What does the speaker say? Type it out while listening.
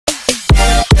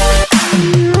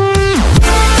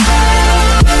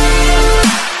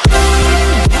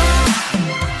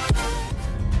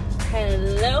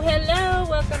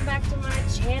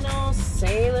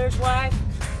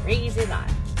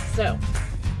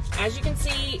as you can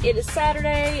see, it is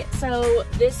Saturday, so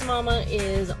this mama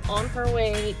is on her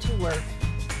way to work.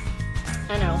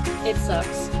 I know, it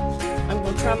sucks. I'm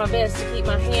gonna try my best to keep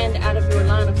my hand out of your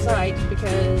line of sight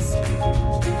because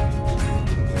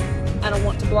I don't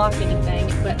want to block anything,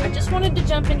 but I just wanted to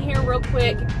jump in here real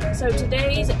quick. So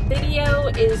today's video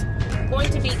is going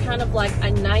to be kind of like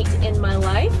a night in my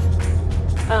life.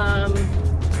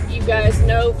 You guys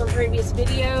know from previous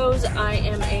videos, I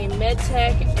am a med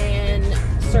tech and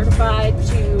certified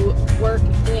to work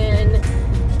in,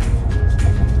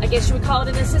 I guess you would call it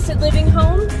an assisted living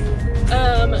home.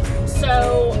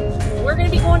 So we're going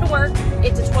to be going to work.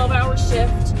 It's a 12-hour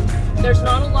shift. There's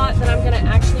not a lot that I'm going to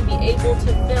actually be able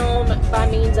to film by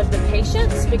means of the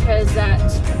patients because that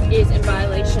is in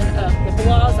violation of HIPAA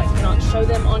laws. I cannot show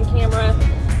them on camera.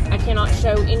 I cannot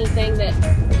show anything that,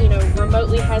 you know,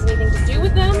 remotely has anything to do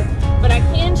with them, but I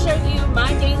can show you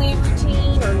my daily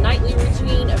routine or nightly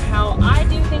routine of how I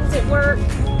do things at work.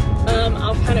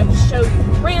 I'll kind of show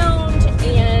you around,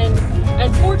 and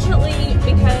unfortunately,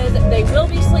 because they will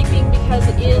be sleeping because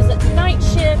it is night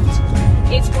shift,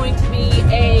 it's going to be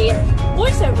a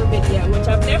voiceover video, which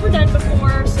I've never done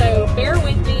before, so bear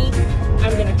with me.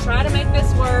 I'm going to try to make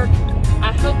this work.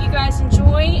 I hope you guys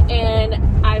enjoy,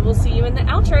 and I will see you in the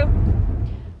outro.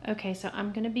 Okay, so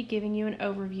I'm going to be giving you an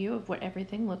overview of what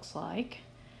everything looks like.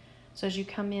 So as you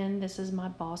come in, this is my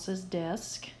boss's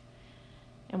desk,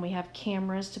 and we have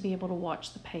cameras to be able to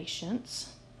watch the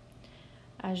patients.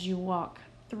 As you walk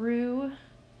through,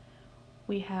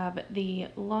 we have the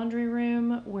laundry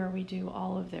room where we do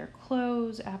all of their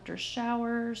clothes after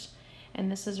showers,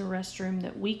 and this is a restroom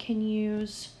that we can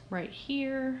use right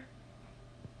here.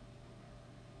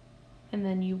 And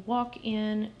then you walk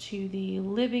in to the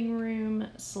living room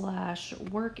slash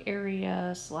work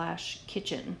area slash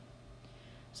kitchen.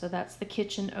 So that's the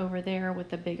kitchen over there with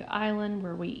the big island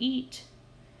where we eat.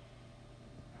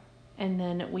 And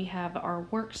then we have our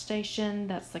workstation.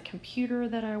 That's the computer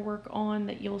that I work on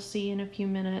that you'll see in a few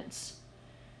minutes.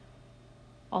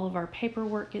 All of our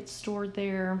paperwork gets stored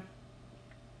there.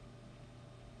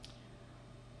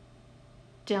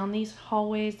 Down these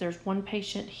hallways, there's one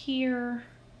patient here.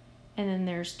 And then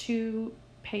there's two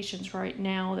patients right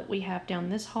now that we have down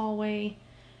this hallway.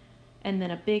 And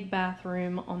then a big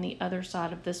bathroom on the other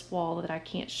side of this wall that I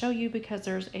can't show you because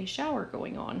there's a shower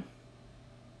going on.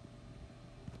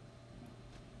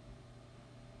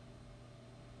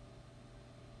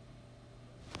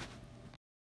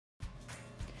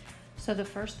 So the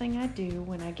first thing I do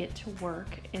when I get to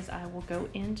work is I will go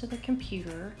into the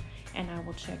computer and I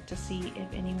will check to see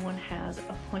if anyone has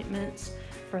appointments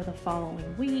for the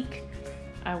following week.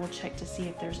 I will check to see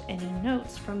if there's any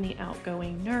notes from the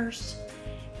outgoing nurse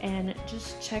and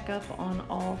just check up on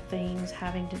all things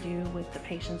having to do with the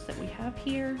patients that we have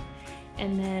here.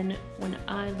 And then when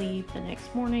I leave the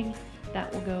next morning,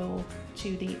 that will go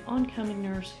to the oncoming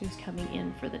nurse who's coming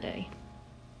in for the day.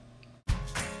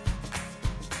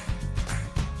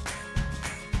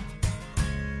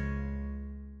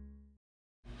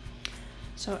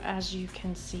 So as you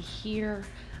can see here,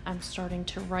 I'm starting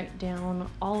to write down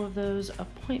all of those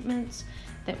appointments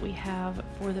that we have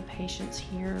for the patients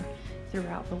here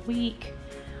throughout the week.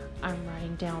 I'm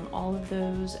writing down all of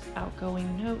those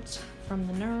outgoing notes from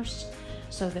the nurse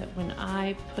so that when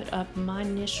I put up my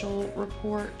initial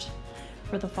report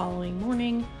for the following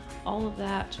morning, all of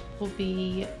that will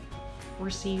be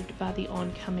received by the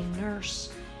oncoming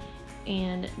nurse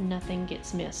and nothing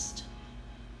gets missed.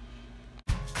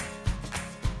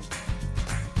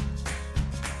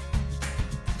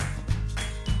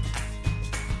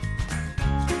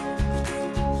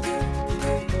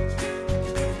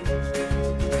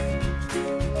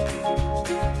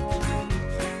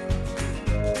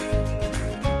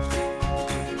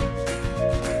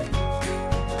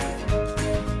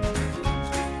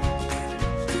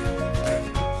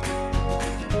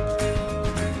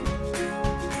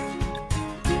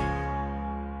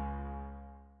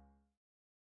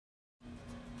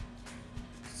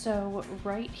 So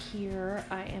right here,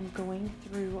 I am going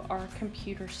through our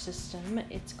computer system.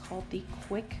 It's called the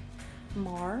Quick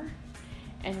MAR,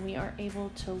 and we are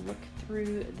able to look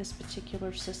through this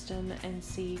particular system and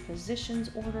see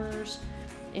physician's orders,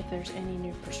 if there's any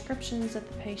new prescriptions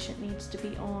that the patient needs to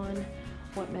be on,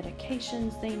 what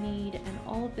medications they need, and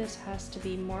all of this has to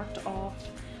be marked off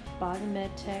by the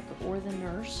med tech or the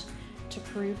nurse to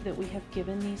prove that we have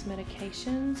given these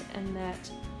medications and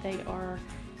that they are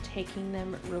taking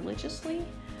them religiously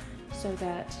so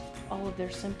that all of their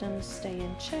symptoms stay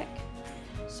in check.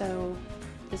 So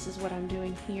this is what I'm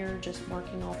doing here, just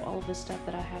marking off all of the stuff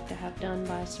that I have to have done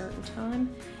by a certain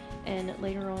time, and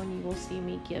later on you will see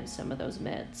me give some of those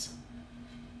meds.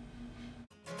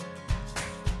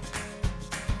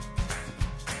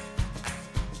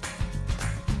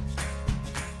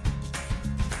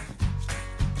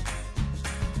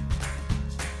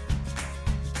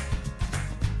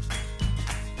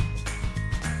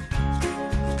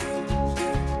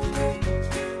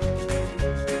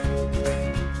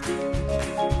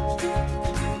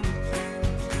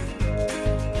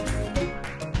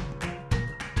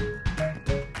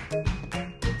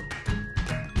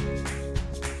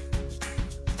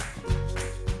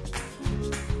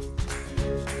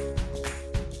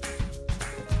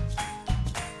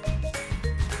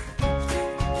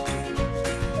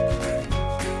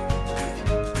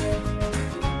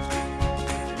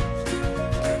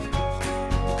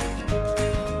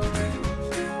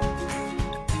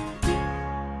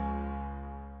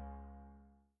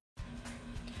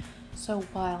 So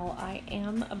while I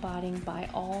am abiding by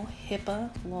all HIPAA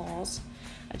laws,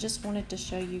 I just wanted to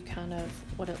show you kind of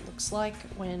what it looks like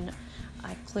when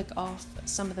I click off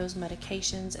some of those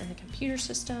medications in the computer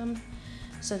system.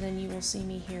 So then you will see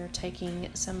me here taking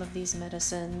some of these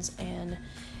medicines, and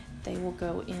they will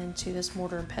go into this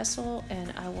mortar and pestle,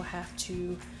 and I will have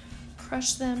to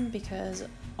crush them because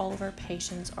all of our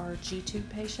patients are G-tube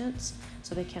patients,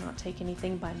 so they cannot take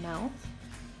anything by mouth.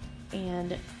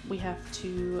 And we have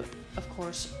to, of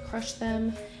course, crush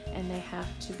them, and they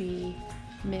have to be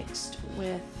mixed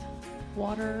with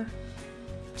water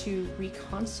to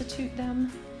reconstitute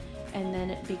them, and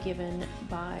then be given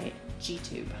by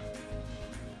G-tube.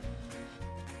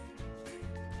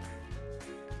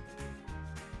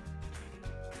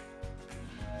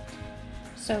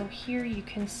 So here you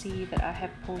can see that I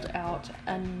have pulled out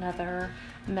another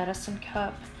medicine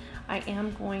cup. I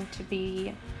am going to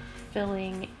be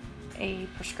filling a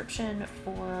prescription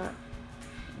for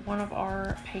one of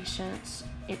our patients.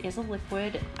 It is a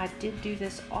liquid. I did do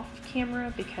this off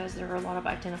camera because there are a lot of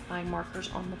identifying markers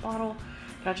on the bottle,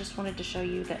 but I just wanted to show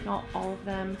you that not all of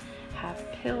them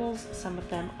have pills. Some of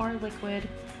them are liquid.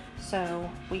 So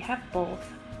we have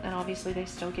both, and obviously they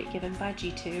still get given by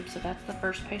G-tube. So that's the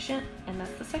first patient, and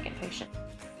that's the second patient.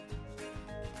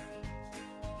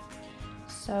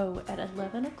 So at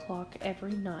 11 o'clock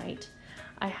every night,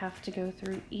 I have to go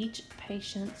through each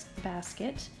patient's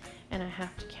basket, and I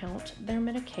have to count their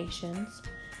medications.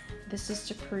 This is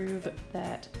to prove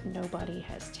that nobody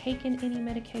has taken any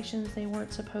medications they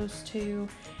weren't supposed to,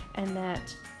 and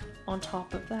that on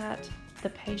top of that, the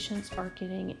patients are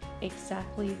getting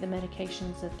exactly the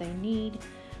medications that they need,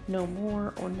 no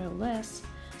more or no less.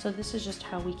 So this is just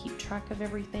how we keep track of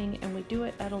everything, and we do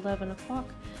it at 11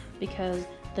 o'clock because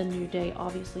the new day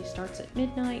obviously starts at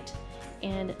midnight,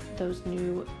 and those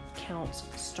new counts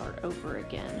start over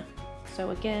again. So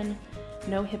again,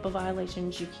 no HIPAA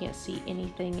violations. You can't see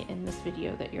anything in this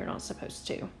video that you're not supposed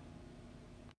to.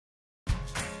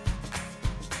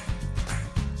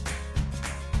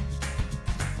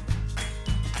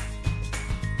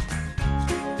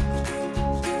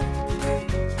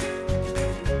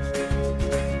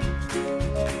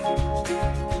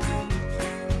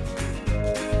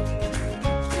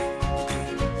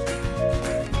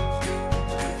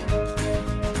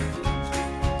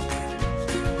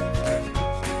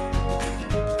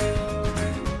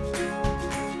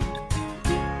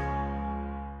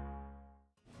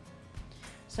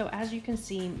 So as you can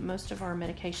see, most of our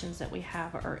medications that we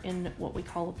have are in what we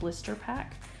call a blister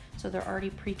pack. So they're already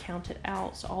pre-counted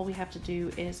out. So all we have to do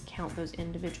is count those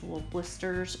individual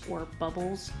blisters or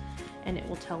bubbles, and it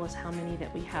will tell us how many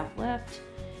that we have left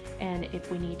and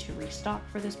if we need to restock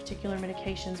for this particular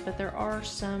medications. But there are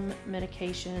some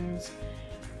medications,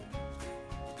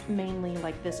 mainly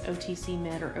like this OTC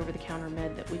med or over-the-counter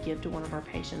med that we give to one of our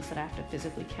patients, that I have to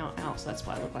physically count out. So that's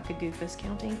why I look like a goofus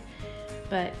counting.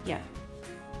 But yeah,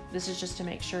 this is just to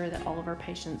make sure that all of our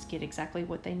patients get exactly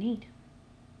what they need.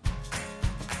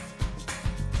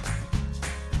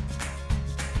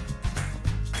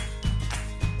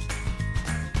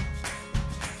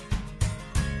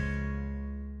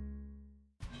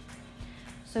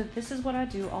 So this is what I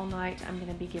do all night. I'm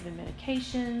going to be giving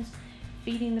medications,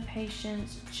 feeding the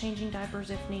patients, changing diapers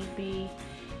if need be,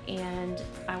 and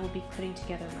I will be putting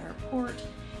together my report,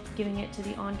 giving it to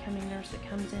the oncoming nurse that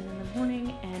comes in the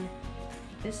morning, and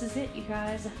this is it, you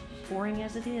guys. Boring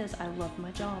as it is, I love my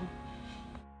job.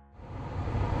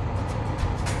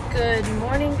 Good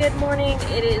morning, good morning.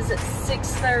 It is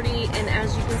 6:30, and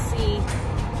as you can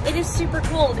see, it is super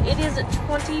cold. It is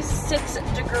 26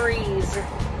 degrees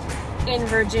in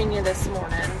Virginia this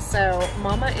morning. So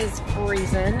Mama is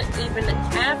freezing. Even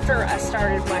after I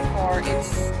started my car, it's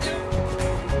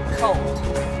still cold.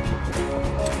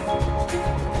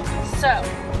 So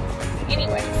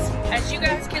anyways, as you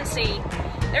guys can see,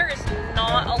 there is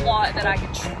not a lot that I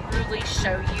can truly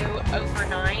show you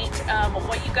overnight.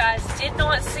 What you guys did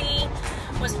not see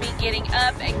was me getting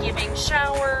up and giving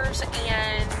showers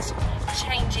and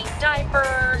changing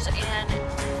diapers and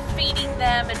feeding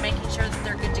them and making sure that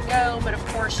they're good to go. But of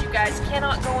course, you guys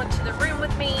cannot go into the room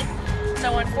with me.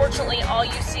 So unfortunately, all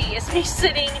you see is me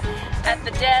sitting at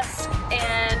the desk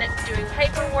and doing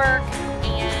paperwork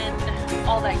and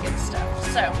all that good stuff.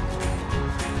 So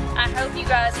I hope you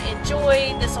guys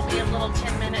enjoyed. This will be a little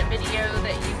 10-minute video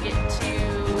that you get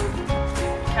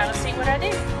to kind of see what I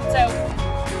do. So,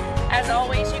 as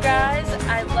always, you guys,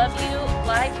 I love you.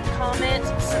 Like, comment,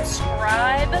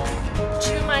 subscribe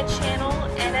to my channel,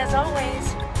 and as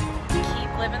always,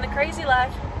 keep living the crazy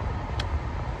life.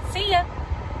 See ya!